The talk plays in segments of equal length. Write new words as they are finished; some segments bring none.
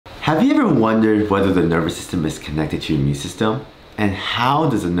Have you ever wondered whether the nervous system is connected to your immune system? And how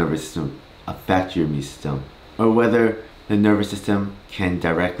does the nervous system affect your immune system? Or whether the nervous system can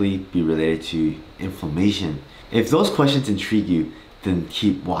directly be related to inflammation? If those questions intrigue you, then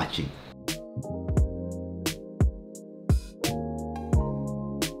keep watching.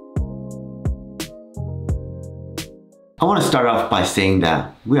 I want to start off by saying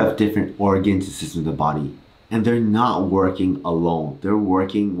that we have different organs and systems in the body, and they're not working alone. They're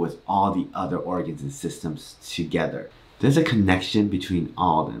working with all the other organs and systems together. There's a connection between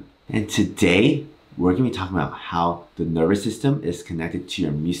all of them. And today, we're going to be talking about how the nervous system is connected to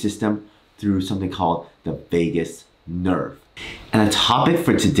your immune system through something called the vagus nerve. And the topic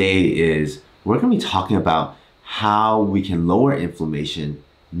for today is we're going to be talking about how we can lower inflammation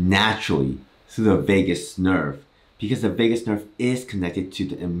naturally through the vagus nerve, because the vagus nerve is connected to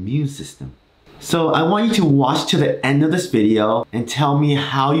the immune system. So I want you to watch to the end of this video and tell me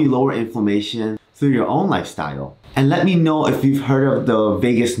how you lower inflammation through your own lifestyle. And let me know if you've heard of the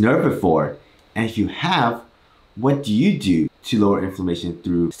vagus nerve before. And if you have, what do you do to lower inflammation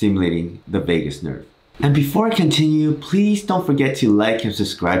through stimulating the vagus nerve? And before I continue, please don't forget to like and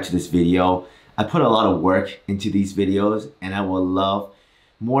subscribe to this video. I put a lot of work into these videos, and I would love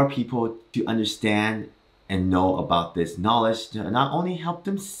more people to understand and know about this knowledge to not only help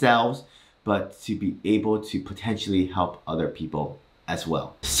themselves, but to be able to potentially help other people as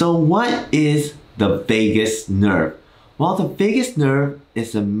well. So what is the vagus nerve? Well, the vagus nerve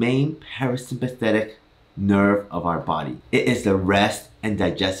is the main parasympathetic nerve of our body. It is the rest and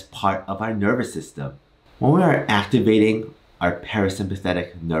digest part of our nervous system. When we are activating our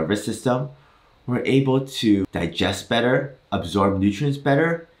parasympathetic nervous system, we're able to digest better, absorb nutrients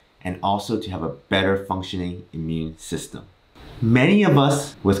better, and also to have a better functioning immune system. Many of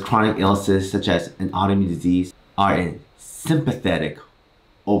us with chronic illnesses such as an autoimmune disease are in sympathetic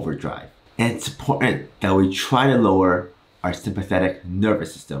overdrive. And it's important that we try to lower our sympathetic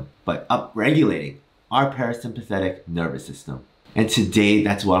nervous system by upregulating our parasympathetic nervous system. And today,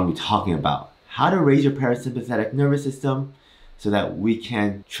 that's what I'm going to be talking about. How to raise your parasympathetic nervous system so that we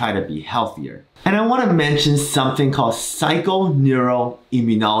can try to be healthier. And I want to mention something called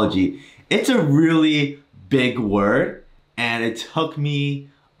psychoneuroimmunology. It's a really big word, and it took me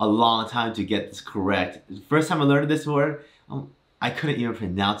a long time to get this correct. The first time I learned this word, I couldn't even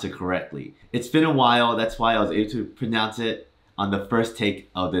pronounce it correctly. It's been a while, that's why I was able to pronounce it on the first take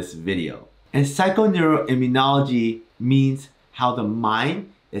of this video. And psychoneuroimmunology means how the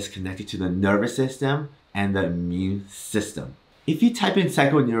mind is connected to the nervous system and the immune system. If you type in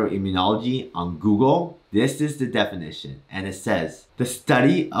psychoneuroimmunology on Google, this is the definition, and it says, the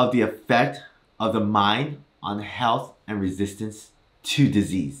study of the effect of the mind on health and resistance to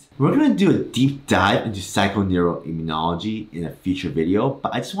disease. We're going to do a deep dive into psychoneuroimmunology in a future video,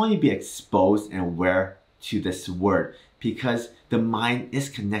 but I just want you to be exposed and aware to this word because the mind is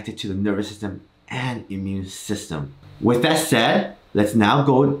connected to the nervous system and immune system. With that said, let's now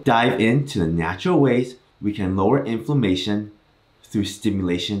go dive into the natural ways we can lower inflammation through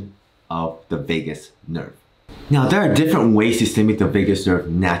stimulation of the vagus nerve. Now, there are different ways to stimulate the vagus nerve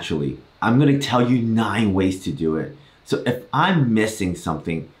naturally. I'm going to tell you 9 ways to do it. So if I'm missing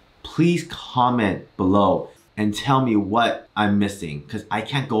something, please comment below and tell me what I'm missing, because I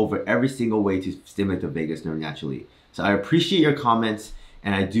can't go over every single way to stimulate the vagus nerve naturally. So I appreciate your comments,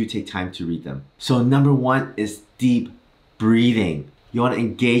 and I do take time to read them. So number 1 is deep breathing. You want to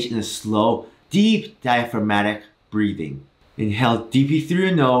engage in a slow, deep diaphragmatic breathing. Inhale deeply through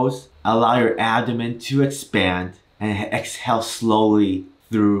your nose, allow your abdomen to expand, and exhale slowly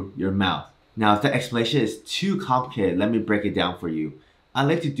through your mouth. Now, if the explanation is too complicated, let me break it down for you. I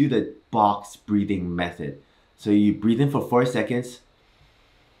like to do the box breathing method. So you breathe in for 4 seconds,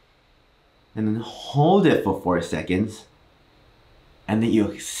 and then hold it for 4 seconds, and then you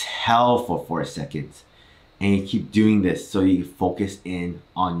exhale for 4 seconds. And you keep doing this so you focus in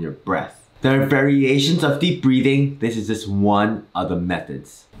on your breath. There are variations of deep breathing. This is just one of the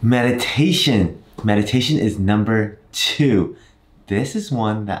methods. Meditation. Meditation is number 2. This is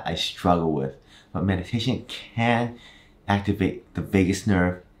one that I struggle with, but meditation can activate the vagus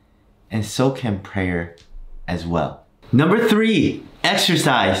nerve, and so can prayer as well. Number 3,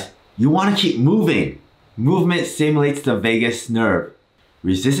 exercise. You want to keep moving. Movement stimulates the vagus nerve.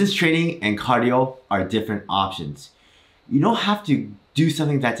 Resistance training and cardio are different options. You don't have to do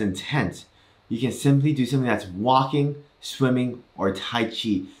something that's intense. You can simply do something that's walking, swimming, or Tai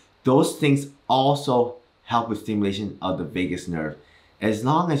Chi. Those things also help with stimulation of the vagus nerve. As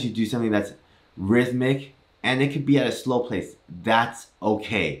long as you do something that's rhythmic, and it could be at a slow pace, that's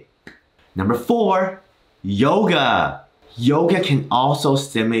okay. Number 4, yoga. Yoga can also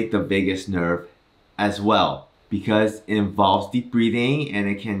stimulate the vagus nerve as well because it involves deep breathing and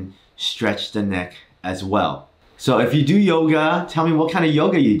it can stretch the neck as well. So if you do yoga, tell me what kind of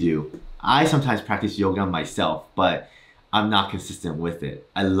yoga you do. I sometimes practice yoga myself, but I'm not consistent with it.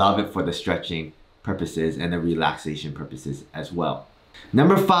 I love it for the stretching purposes and the relaxation purposes as well.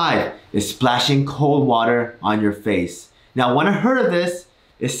 Number 5 is splashing cold water on your face. Now, when I heard of this,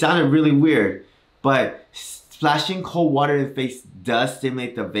 it sounded really weird, but splashing cold water in the face does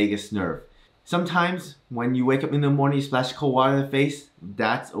stimulate the vagus nerve. Sometimes when you wake up in the morning, you splash cold water in the face,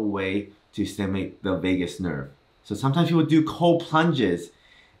 that's a way to stimulate the vagus nerve. So sometimes people do cold plunges,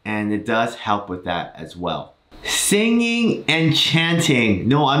 and it does help with that as well. Singing and chanting.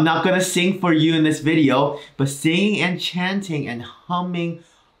 No, I'm not gonna sing for you in this video, but singing and chanting and humming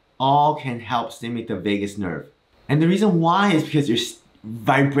all can help stimulate the vagus nerve. And the reason why is because you're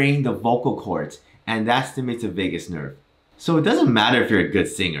vibrating the vocal cords, and that stimulates the vagus nerve. So it doesn't matter if you're a good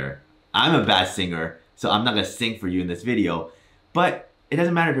singer. I'm a bad singer, so I'm not gonna sing for you in this video, but it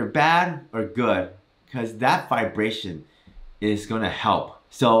doesn't matter if you're bad or good, because that vibration is gonna help.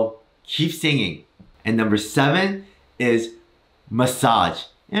 So keep singing. And number 7 is massage.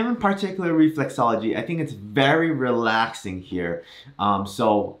 And in particular, reflexology. I think it's very relaxing here.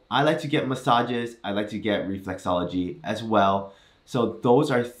 So I like to get massages. I like to get reflexology as well. So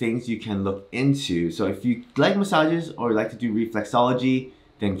those are things you can look into. So if you like massages or like to do reflexology,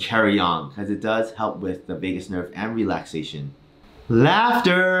 then carry on, because it does help with the vagus nerve and relaxation.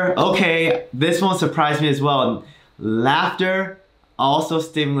 Laughter. Okay, this one surprised me as well. Laughter also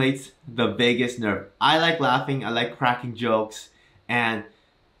stimulates the vagus nerve. I like laughing, I like cracking jokes, and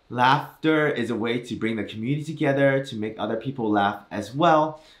laughter is a way to bring the community together, to make other people laugh as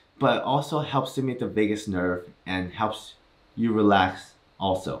well, but also helps stimulate the vagus nerve and helps you relax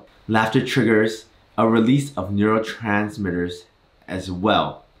also. Laughter triggers a release of neurotransmitters as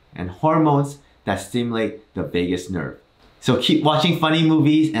well, and hormones that stimulate the vagus nerve. So keep watching funny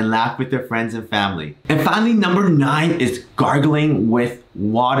movies and laugh with your friends and family. And finally, number 9 is gargling with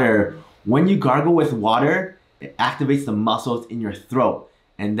water. When you gargle with water, it activates the muscles in your throat,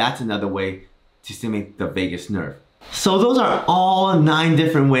 and that's another way to stimulate the vagus nerve. So those are all 9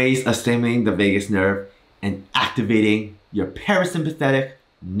 different ways of stimulating the vagus nerve and activating your parasympathetic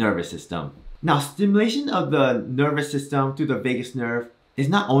nervous system. Now, stimulation of the nervous system through the vagus nerve is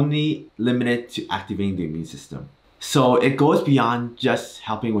not only limited to activating the immune system. So it goes beyond just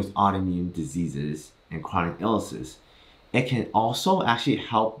helping with autoimmune diseases and chronic illnesses. It can also actually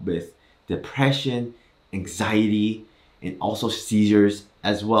help with depression, anxiety, and also seizures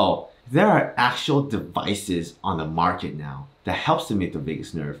as well. There are actual devices on the market now that help stimulate the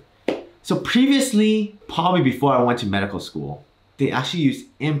vagus nerve. So previously, probably before I went to medical school, they actually used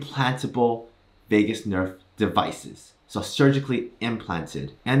implantable vagus nerve devices. So surgically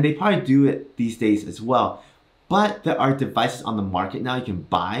implanted. And they probably do it these days as well. But there are devices on the market now you can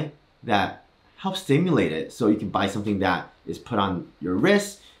buy that help stimulate it. So you can buy something that is put on your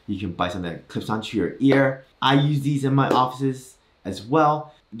wrist. You can buy something that clips onto your ear. I use these in my offices as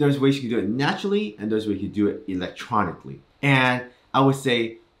well. There's ways you can do it naturally, and there's ways you can do it electronically. And I would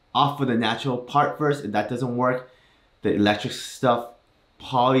say off for the natural part first. If that doesn't work, the electric stuff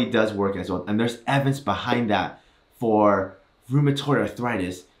probably does work as well. And there's evidence behind that for rheumatoid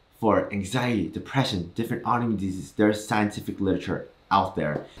arthritis, for anxiety, depression, different autoimmune diseases. There's scientific literature out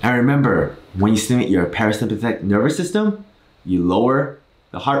there. And remember, when you stimulate your parasympathetic nervous system, you lower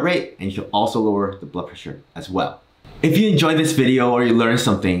the heart rate, and you can also lower the blood pressure as well. If you enjoyed this video or you learned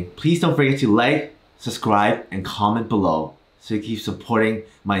something, please don't forget to like, subscribe, and comment below so you keep supporting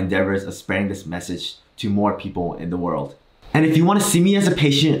my endeavors of spreading this message to more people in the world. And if you want to see me as a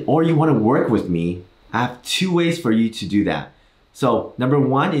patient or you want to work with me, I have 2 ways for you to do that. So number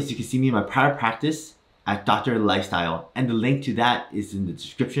 1 is you can see me in my private practice at Dr. Lifestyle, and the link to that is in the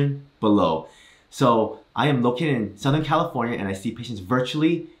description below. So I am located in Southern California, and I see patients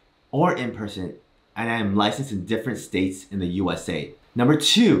virtually or in person, and I am licensed in different states in the USA. Number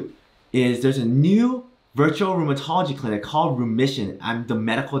 2 is there's a new virtual rheumatology clinic called Remission. I'm the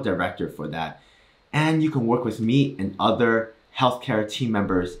medical director for that. And you can work with me and other healthcare team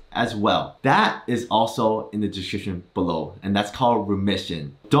members as well. That is also in the description below, and that's called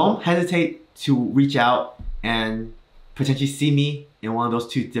Remission. Don't hesitate to reach out and potentially see me in one of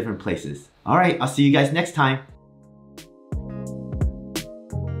those 2 different places. All right, I'll see you guys next time.